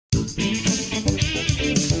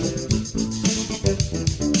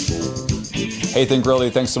Hey, Think Realty,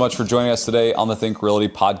 thanks so much for joining us today on the Think Realty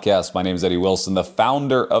podcast. My name is Eddie Wilson, the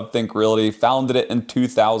founder of Think Realty, founded it in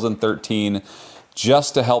 2013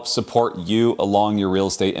 just to help support you along your real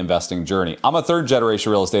estate investing journey. I'm a third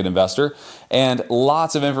generation real estate investor, and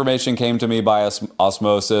lots of information came to me by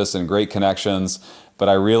osmosis and great connections, but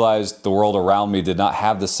I realized the world around me did not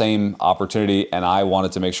have the same opportunity, and I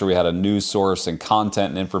wanted to make sure we had a news source and content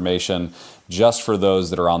and information just for those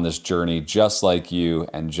that are on this journey, just like you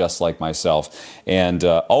and just like myself. And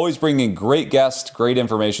always bringing great guests, great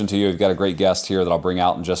information to you. We've got a great guest here that I'll bring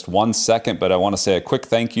out in just 1 second, but I want to say a quick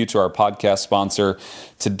thank you to our podcast sponsor.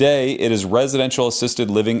 Today, it is Residential Assisted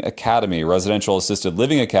Living Academy. Residential Assisted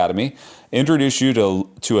Living Academy introduce you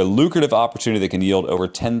to a lucrative opportunity that can yield over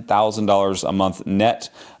 $10,000 a month net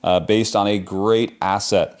based on a great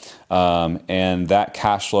asset. And that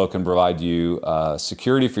cash flow can provide you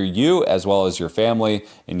security for you as well as your family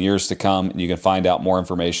in years to come. And you can find out more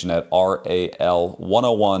information at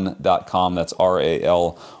RAL101.com. That's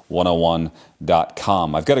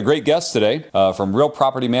RAL101.com. I've got a great guest today from Real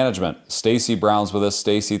Property Management. Stacy Brown's with us.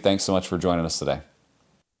 Stacy, thanks so much for joining us today.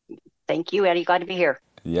 Thank you, Eddie. Glad to be here.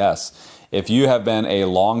 Yes. If you have been a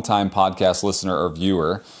longtime podcast listener or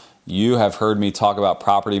viewer, you have heard me talk about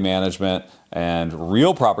property management and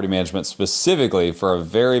real property management specifically for a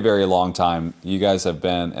very, very long time. You guys have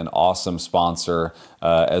been an awesome sponsor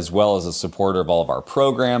as well as a supporter of all of our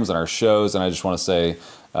programs and our shows. And I just want to say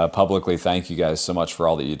publicly, thank you guys so much for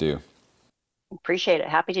all that you do. Appreciate it.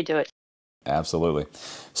 Happy to do it. Absolutely.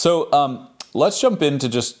 So let's jump into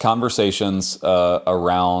just conversations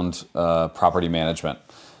around property management.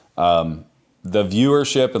 The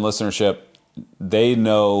viewership and listenership, they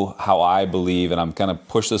know how I believe, and I'm going to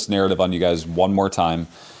push this narrative on you guys one more time,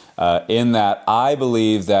 in that I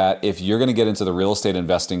believe that if you're going to get into the real estate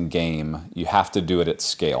investing game, you have to do it at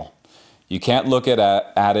scale. You can't look at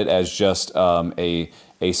it as just a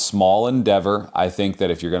small endeavor. I think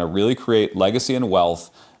that if you're going to really create legacy and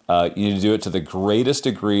wealth, you need to do it to the greatest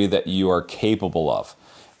degree that you are capable of.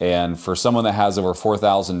 And for someone that has over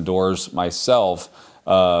 4,000 doors myself,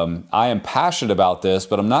 I am passionate about this,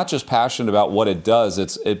 but I'm not just passionate about what it does.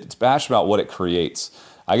 It's passionate about what it creates.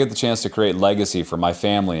 I get the chance to create legacy for my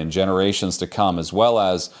family and generations to come, as well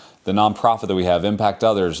as the nonprofit that we have, Impact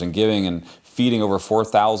Others, and giving and feeding over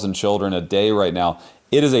 4,000 children a day right now.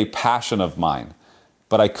 It is a passion of mine,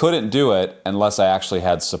 but I couldn't do it unless I actually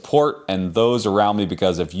had support and those around me,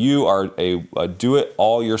 because if you are a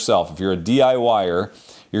do-it-all yourself, if you're a DIYer,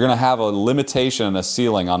 you're going to have a limitation and a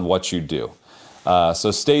ceiling on what you do. So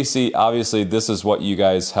Stacy, obviously this is what you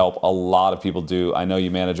guys help a lot of people do. I know you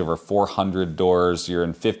manage over 400 doors. You're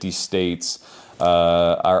in 50 states.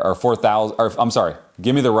 Or 4,000. I'm sorry.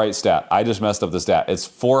 Give me the right stat. I just messed up the stat. It's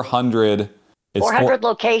 400. It's 400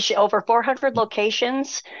 over 400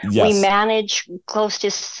 locations. Yes. We manage close to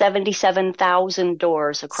 77,000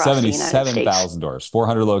 doors across the United States. 77,000 doors,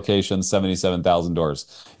 400 locations, 77,000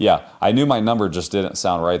 doors. Yeah, I knew my number just didn't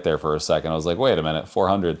sound right there for a second. I was like, wait a minute,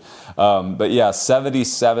 400. But yeah,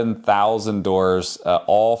 77,000 doors,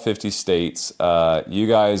 all 50 states. You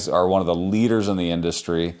guys are one of the leaders in the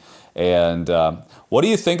industry. And what do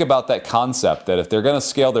you think about that concept that if they're going to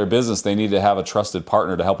scale their business, they need to have a trusted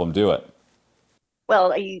partner to help them do it?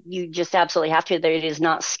 Well, you just absolutely have to. It is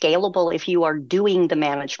not scalable if you are doing the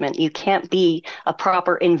management. You can't be a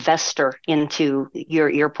proper investor into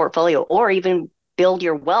your portfolio or even build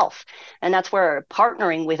your wealth. And that's where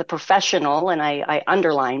partnering with a professional, and I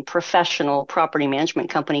underline professional property management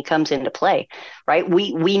company, comes into play, right?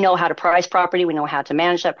 We know how to price property. We know how to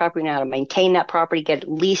manage that property. We know how to maintain that property, get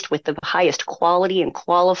leased with the highest quality and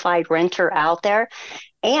qualified renter out there.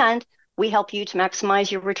 And we help you to maximize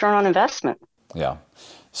your return on investment. Yeah.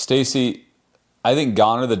 Stacy, I think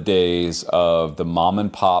gone are the days of the mom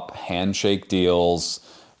and pop handshake deals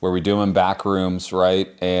where we do them in back rooms, right?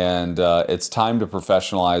 And it's time to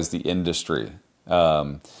professionalize the industry.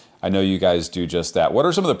 I know you guys do just that. What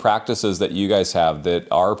are some of the practices that you guys have that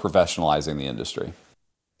are professionalizing the industry?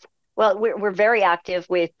 Well, we're very active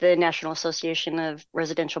with the National Association of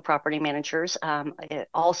Residential Property Managers,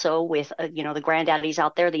 also with the granddaddies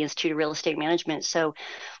out there, the Institute of Real Estate Management. So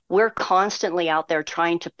we're constantly out there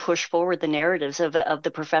trying to push forward the narratives of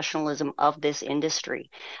the professionalism of this industry,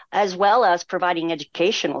 as well as providing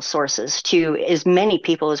educational sources to as many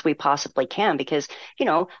people as we possibly can, because,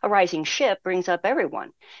 a rising ship brings up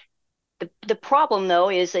everyone. The problem, though,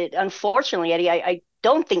 is that, unfortunately, Eddie, I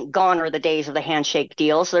don't think gone are the days of the handshake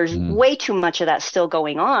deals. There's way too much of that still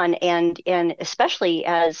going on. And especially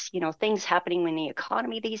as, things happening in the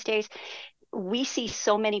economy these days, we see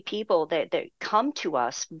so many people that come to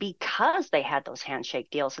us because they had those handshake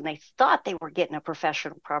deals and they thought they were getting a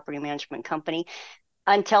professional property management company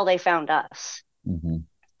until they found us. Hmm.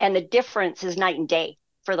 And the difference is night and day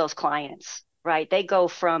for those clients, right? They go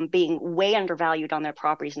from being way undervalued on their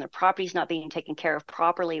properties and their properties not being taken care of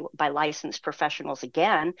properly by licensed professionals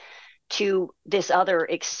again to this other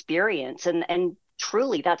experience. And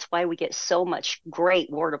truly, that's why we get so much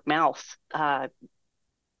great word of mouth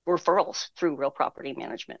referrals through real property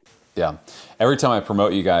management. Yeah. Every time I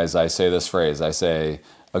promote you guys, I say this phrase. I say,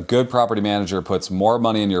 a good property manager puts more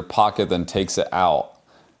money in your pocket than takes it out.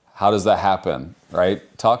 How does that happen, right?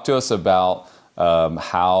 Talk to us about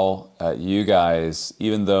how you guys,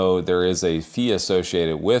 even though there is a fee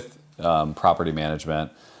associated with property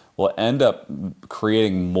management, will end up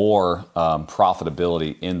creating more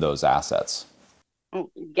profitability in those assets.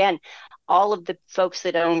 Again, all of the folks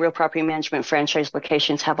that own real property management franchise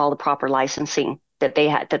locations have all the proper licensing that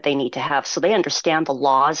they need to have. So they understand the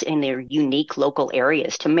laws in their unique local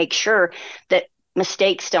areas to make sure that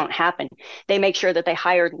mistakes don't happen. They make sure that they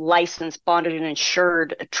hired licensed, bonded, and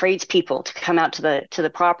insured tradespeople to come out to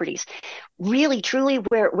the properties. Really, truly,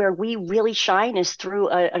 where we really shine is through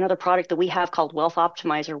another product that we have called Wealth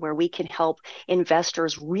Optimizer, where we can help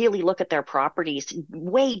investors really look at their properties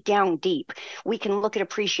way down deep. We can look at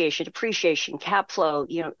appreciation, depreciation, cap flow,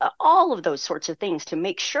 all of those sorts of things to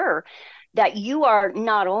make sure that you are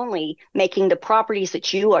not only making the properties that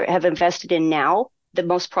have invested in now the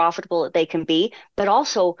most profitable that they can be, but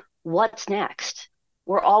also what's next.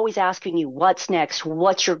 We're always asking you, what's next?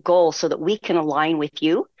 What's your goal so that we can align with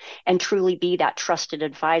you and truly be that trusted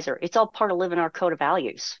advisor? It's all part of living our code of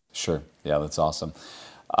values. Sure. Yeah, that's awesome.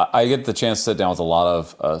 I get the chance to sit down with a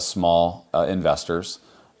lot of small investors.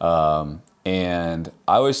 And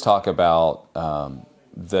I always talk about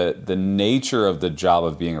the nature of the job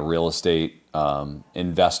of being a real estate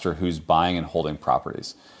investor who's buying and holding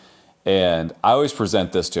properties. And I always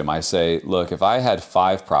present this to them. I say, look, if I had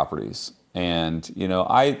 5 properties and,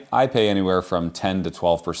 I pay anywhere from 10 to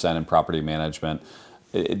 12% in property management,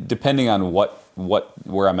 depending on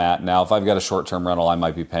where I'm at. Now, if I've got a short-term rental, I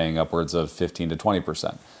might be paying upwards of 15 to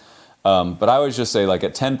 20%. But I always just say like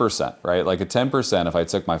at 10%, right? Like at 10%, if I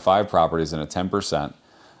took my 5 properties and at 10%,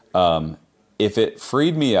 if it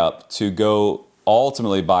freed me up to go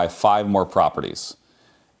ultimately buy 5 more properties,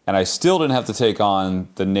 and I still didn't have to take on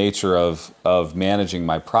the nature of managing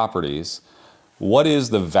my properties, what is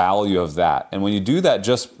the value of that? And when you do that,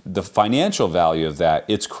 just the financial value of that,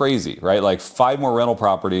 it's crazy, right? Like 5 more rental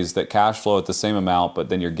properties that cash flow at the same amount, but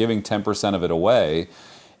then you're giving 10% of it away,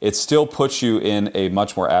 it still puts you in a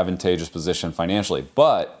much more advantageous position financially.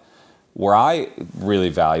 But where I really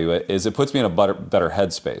value it is it puts me in a better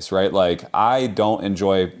headspace, right? Like I don't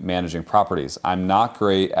enjoy managing properties. I'm not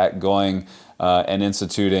great at going and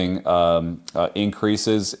instituting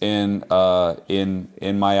increases in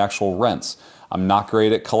my actual rents. I'm not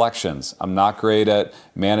great at collections. I'm not great at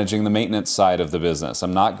managing the maintenance side of the business.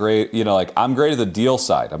 I'm not great, I'm great at the deal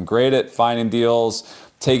side. I'm great at finding deals,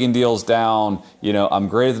 taking deals down. I'm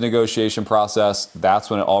great at the negotiation process. That's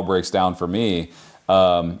when it all breaks down for me.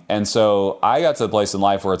 And so I got to the place in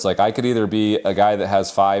life where it's like I could either be a guy that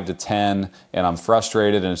has 5 to 10 and I'm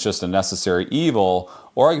frustrated and it's just a necessary evil,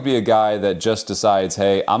 or I could be a guy that just decides,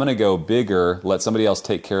 hey, I'm going to go bigger, let somebody else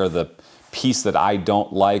take care of the piece that I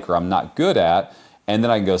don't like or I'm not good at, and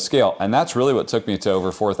then I can go scale. And that's really what took me to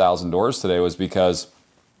over 4,000 doors today, was because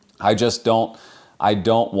I don't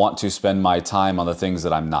want to spend my time on the things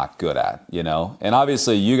that I'm not good at, And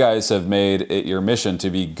obviously you guys have made it your mission to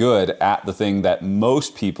be good at the thing that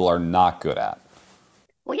most people are not good at.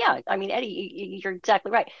 Well, yeah, I mean, Eddie, you're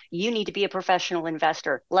exactly right. You need to be a professional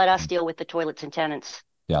investor. Let us deal with the toilets and tenants.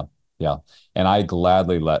 Yeah, yeah. And I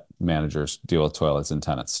gladly let managers deal with toilets and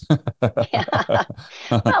tenants. Yeah.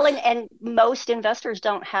 Well, and most investors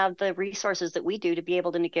don't have the resources that we do to be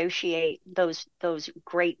able to negotiate those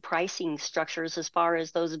great pricing structures as far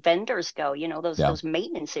as those vendors go, those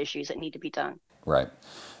maintenance issues that need to be done. Right.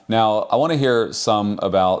 Now, I want to hear some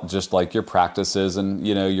about just like your practices and,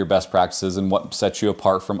 your best practices and what sets you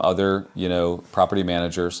apart from other, property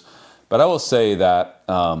managers. But I will say that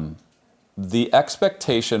the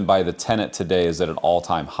expectation by the tenant today is at an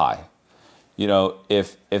all-time high.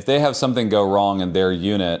 If they have something go wrong in their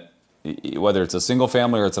unit, whether it's a single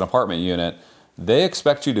family or it's an apartment unit, they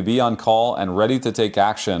expect you to be on call and ready to take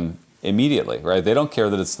action immediately, right? They don't care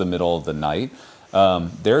that it's the middle of the night.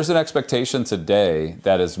 There's an expectation today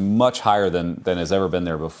that is much higher than has ever been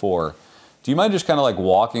there before. Do you mind just kind of like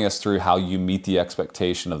walking us through how you meet the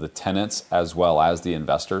expectation of the tenants as well as the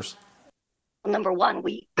investors? Number one,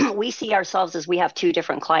 we we see ourselves as we have two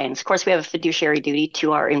different clients. Of course, we have a fiduciary duty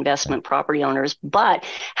to our investment property owners, but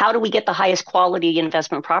how do we get the highest quality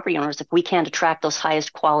investment property owners if we can't attract those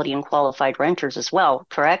highest quality and qualified renters as well,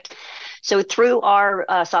 correct? So through our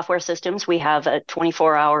software systems, we have a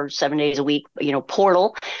 24-hour, 7 days a week,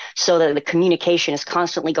 portal, so that the communication is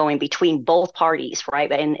constantly going between both parties,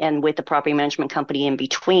 right, and with the property management company in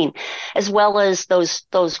between, as well as those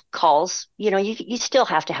calls. You still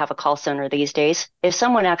have to have a call center these days. If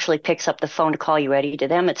someone actually picks up the phone to call you, Eddie, to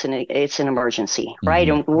them it's an emergency, right?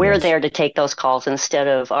 Hmm. And we're Yes. there to take those calls instead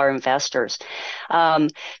of our investors. Um,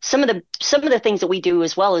 some of the things that we do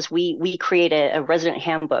as well is we create a resident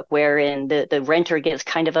handbook wherein the renter gets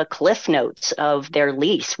kind of a cliff notes of their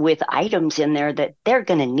lease with items in there that they're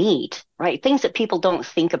going to need, right? Things that people don't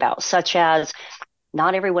think about, such as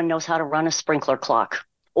not everyone knows how to run a sprinkler clock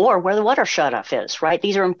or where the water shutoff is, right?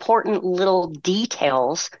 These are important little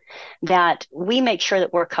details that we make sure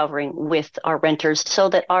that we're covering with our renters so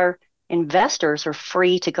that our investors are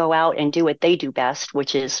free to go out and do what they do best,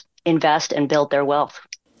 which is invest and build their wealth.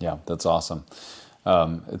 Yeah, that's awesome.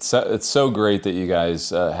 It's so great that you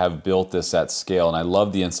guys have built this at scale, and I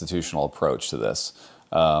love the institutional approach to this,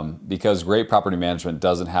 because great property management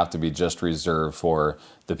doesn't have to be just reserved for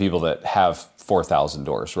the people that have 4,000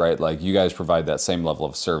 doors, right? Like you guys provide that same level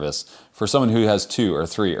of service for someone who has 2 or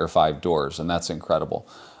 3 or 5 doors, and that's incredible.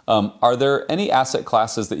 Are there any asset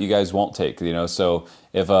classes that you guys won't take? So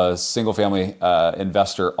if a single family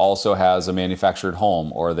investor also has a manufactured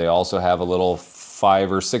home, or they also have a little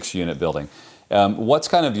 5 or 6 unit building, what's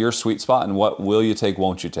kind of your sweet spot, and what will you take,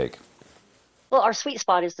 won't you take? Well, our sweet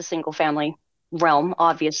spot is the single family realm,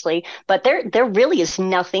 obviously, but there really is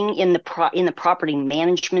nothing in the property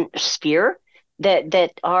management sphere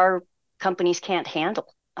that our companies can't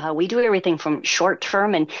handle. We do everything from short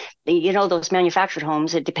term, and those manufactured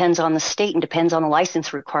homes. It depends on the state and depends on the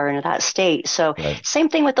license requirement of that state. So Right. same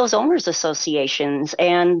thing with those owners associations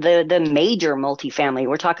and the major multifamily.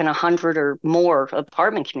 We're talking 100 or more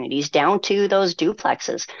apartment communities down to those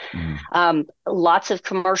duplexes. Mhm. Lots of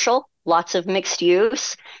commercial, lots of mixed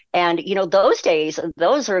use. And, those days,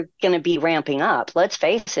 those are going to be ramping up. Let's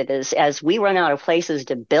face it, as we run out of places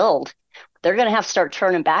to build, they're going to have to start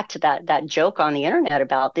turning back to that joke on the internet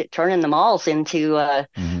about turning the malls into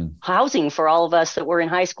Mhm. housing for all of us that were in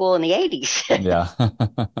high school in the 80s. Yeah.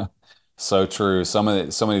 So true. So many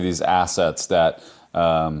of these assets that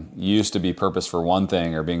used to be purposed for one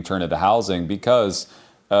thing are being turned into housing because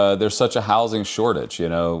there's such a housing shortage.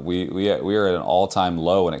 We are at an all-time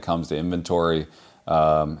low when it comes to inventory,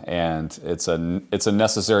 and it's a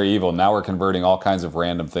necessary evil. Now we're converting all kinds of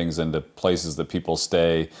random things into places that people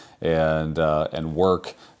stay and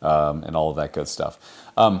work, and all of that good stuff.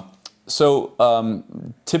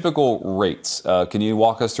 Typical rates. Can you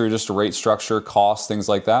walk us through just a rate structure, costs, things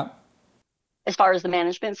like that? As far as the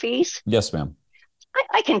management fees, Yes, ma'am.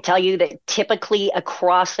 I can tell you that typically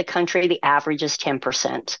across the country, the average is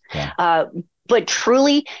 10%. Okay. But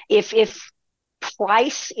truly, if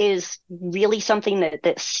price is really something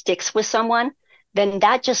that sticks with someone, then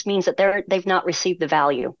that just means that they've not received the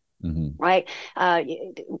value, Hmm. right? Uh,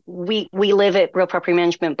 we live at Real Property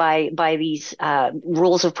Management by these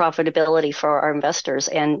rules of profitability for our investors,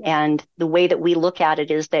 and the way that we look at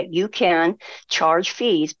it is that you can charge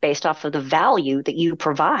fees based off of the value that you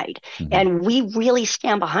provide, Hmm. and we really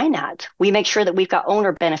stand behind that. We make sure that we've got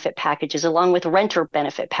owner benefit packages along with renter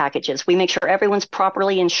benefit packages. We make sure everyone's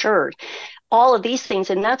properly insured, all of these things.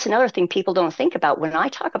 And that's another thing people don't think about. When I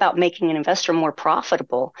talk about making an investor more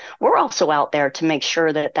profitable, we're also out there to make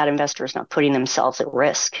sure that that investor is not putting themselves at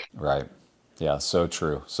risk. Right. Yeah. So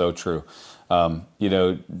true. So true. I'm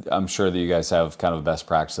sure that you guys have kind of best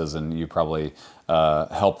practices, and you probably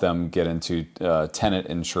help them get into tenant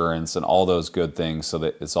insurance and all those good things, so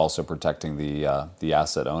that it's also protecting the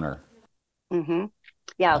asset owner. Hmm.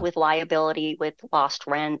 Yeah, Yeah. with liability, with lost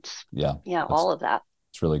rent. Yeah. Yeah, That's all of that.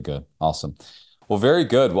 It's really good. Awesome. Well, very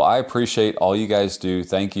good. Well, I appreciate all you guys do.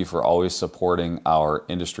 Thank you for always supporting our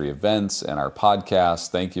industry events and our podcast.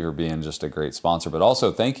 Thank you for being just a great sponsor, but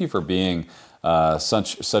also thank you for being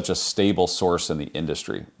such a stable source in the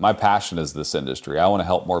industry. My passion is this industry. I want to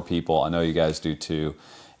help more people. I know you guys do too,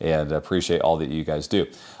 and appreciate all that you guys do.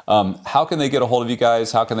 How can they get a hold of you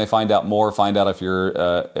guys? How can they find out more? Find out if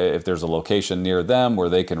there's a location near them where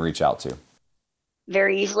they can reach out to.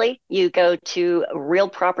 Very easily. You go to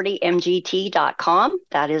realpropertymgt.com.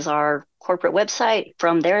 That is our corporate website.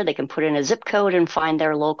 From there, they can put in a zip code and find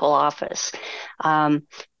their local office. Um,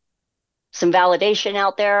 some validation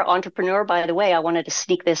out there. Entrepreneur, by the way, I wanted to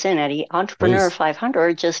sneak this in, Eddie. Entrepreneur Please.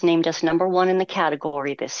 500 just named us #1 in the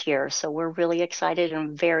category this year. So we're really excited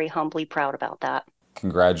and very humbly proud about that.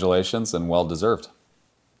 Congratulations and well deserved.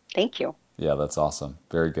 Thank you. Yeah, that's awesome.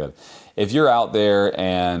 Very good. If you're out there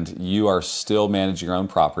and you are still managing your own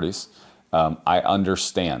properties, I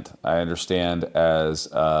understand. I understand as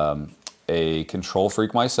a control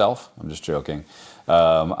freak myself. I'm just joking.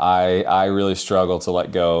 I really struggle to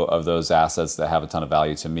let go of those assets that have a ton of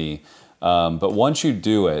value to me. But once you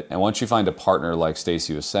do it, and once you find a partner like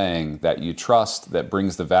Stacy was saying that you trust, that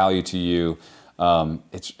brings the value to you,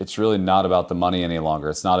 it's really not about the money any longer.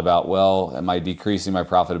 It's not about, well, am I decreasing my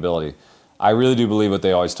profitability? I really do believe what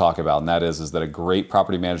they always talk about, and that is that a great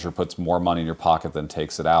property manager puts more money in your pocket than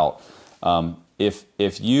takes it out.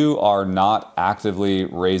 If you are not actively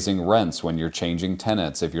raising rents when you're changing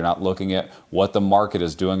tenants, if you're not looking at what the market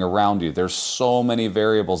is doing around you, there's so many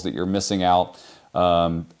variables that you're missing out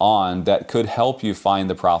on that could help you find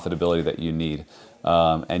the profitability that you need.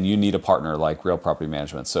 And you need a partner like Real Property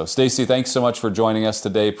Management. So Stacy, thanks so much for joining us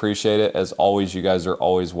today. Appreciate it. As always, you guys are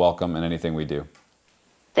always welcome in anything we do.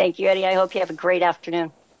 Thank you, Eddie. I hope you have a great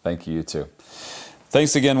afternoon. Thank you, you too.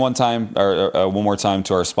 Thanks again one more time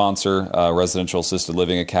to our sponsor, Residential Assisted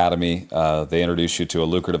Living Academy. They introduce you to a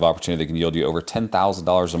lucrative opportunity that can yield you over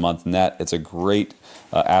 $10,000 a month net. It's a great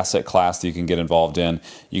asset class that you can get involved in.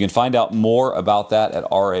 You can find out more about that at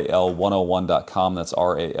ral101.com. That's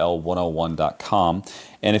ral101.com.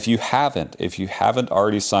 And if you haven't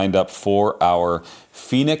already signed up for our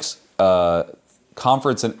Phoenix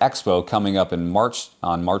Conference and Expo coming up in March,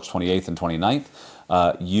 on March 28th and 29th,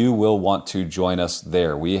 you will want to join us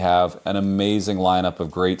there. We have an amazing lineup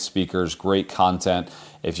of great speakers, great content.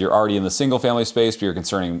 If you're already in the single family space, but you're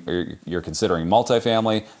considering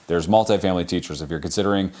multifamily, there's multifamily teachers. If you're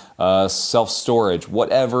considering self-storage,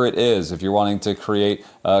 whatever it is, if you're wanting to create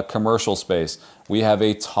a commercial space, we have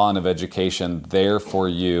a ton of education there for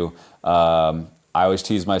you. I always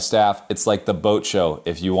tease my staff, it's like the boat show.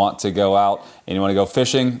 If you want to go out and you want to go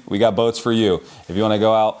fishing, we got boats for you. If you want to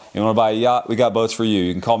go out and you want to buy a yacht, we got boats for you.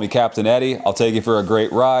 You can call me Captain Eddie. I'll take you for a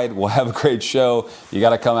great ride. We'll have a great show. You got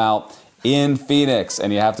to come out in Phoenix,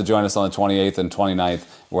 and you have to join us on the 28th and 29th.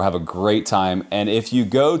 We'll have a great time. And if you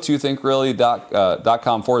go to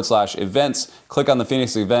thinkrealty.com/events, click on the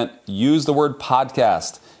Phoenix event, use the word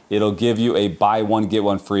podcast. It'll give you a buy one, get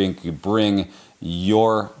one free, and you can bring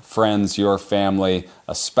your friends, your family,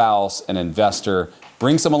 a spouse, an investor.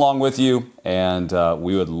 Bring some along with you, and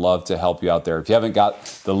we would love to help you out there. If you haven't got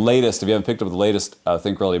the latest, if you haven't picked up the latest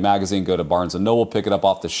Think Realty magazine, go to Barnes & Noble, pick it up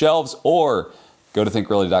off the shelves, or go to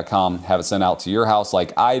thinkrealty.com, have it sent out to your house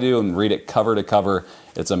like I do, and read it cover to cover.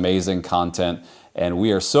 It's amazing content. And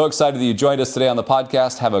we are so excited that you joined us today on the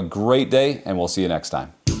podcast. Have a great day, and we'll see you next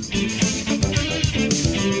time.